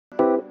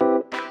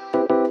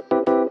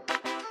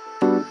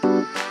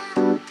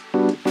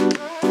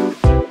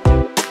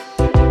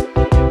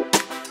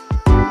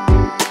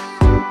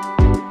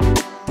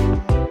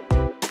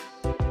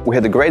We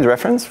had a great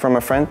reference from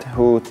a friend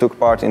who took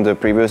part in the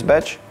previous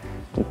batch.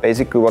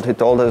 Basically what he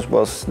told us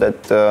was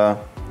that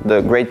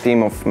the great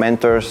team of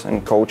mentors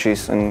and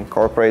coaches and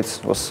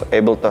corporates was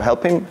able to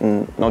help him,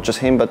 and not just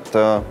him, but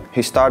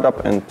his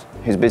startup and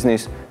his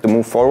business to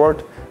move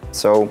forward.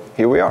 So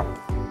here we are.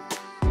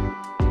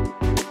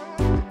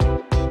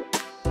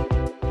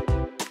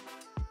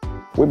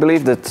 We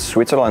believe that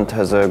Switzerland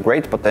has a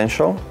great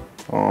potential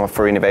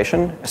for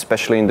innovation,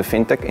 especially in the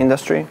fintech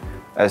industry,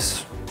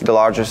 as the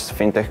largest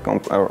fintech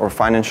or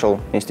financial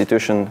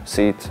institution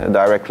see it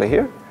directly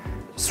here.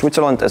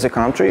 Switzerland as a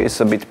country is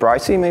a bit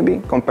pricey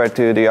maybe compared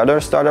to the other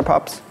startup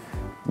hubs,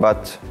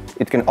 but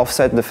it can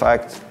offset the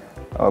fact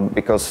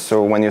because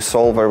when you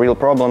solve a real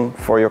problem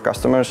for your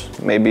customers,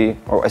 maybe,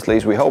 or at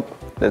least we hope,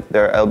 that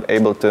they're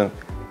able to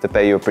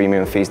pay you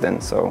premium fees then.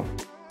 So.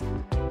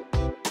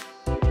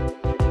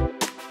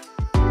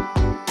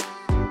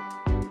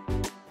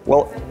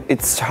 Well,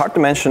 it's hard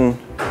to mention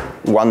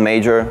one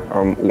major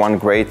or one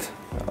great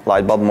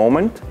light bulb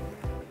moment.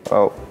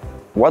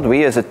 What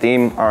we as a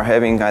team are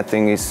having, I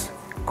think, is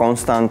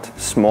constant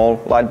small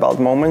light bulb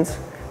moments,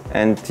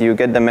 and you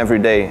get them every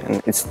day.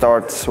 And it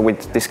starts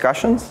with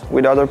discussions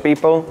with other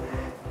people,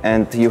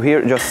 and you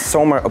hear just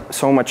so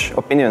much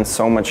opinions,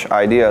 so much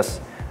ideas,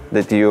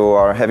 that you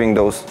are having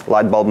those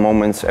light bulb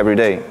moments every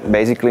day.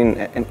 Basically,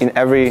 in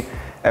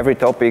every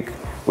topic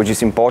which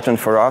is important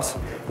for us,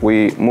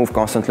 we move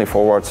constantly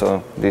forward.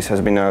 So this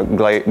has been a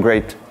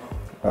great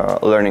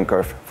learning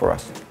curve for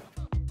us.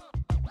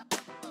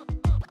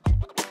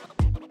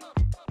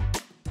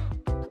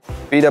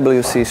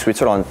 PwC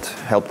Switzerland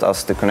helped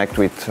us to connect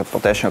with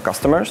potential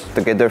customers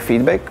to get their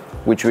feedback,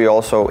 which we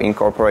also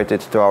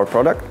incorporated to our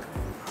product.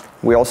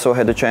 We also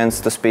had a chance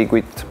to speak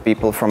with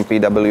people from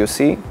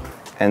PwC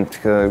and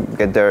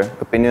get their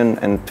opinion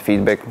and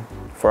feedback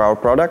for our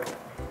product.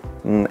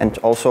 And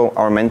also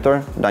our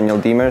mentor, Daniel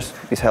Diemers,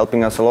 is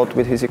helping us a lot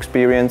with his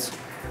experience.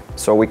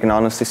 So we can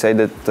honestly say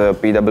that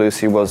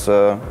PwC was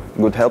a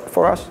good help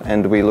for us,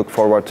 and we look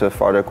forward to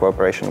further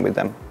cooperation with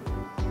them.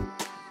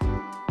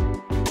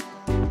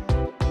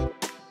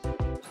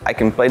 I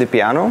can play the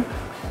piano,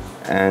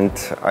 and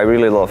I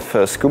really love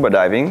scuba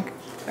diving,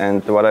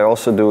 and what I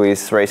also do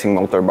is racing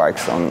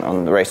motorbikes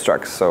on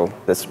racetracks, so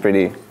that's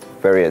pretty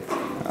varied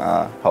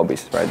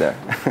hobbies right there.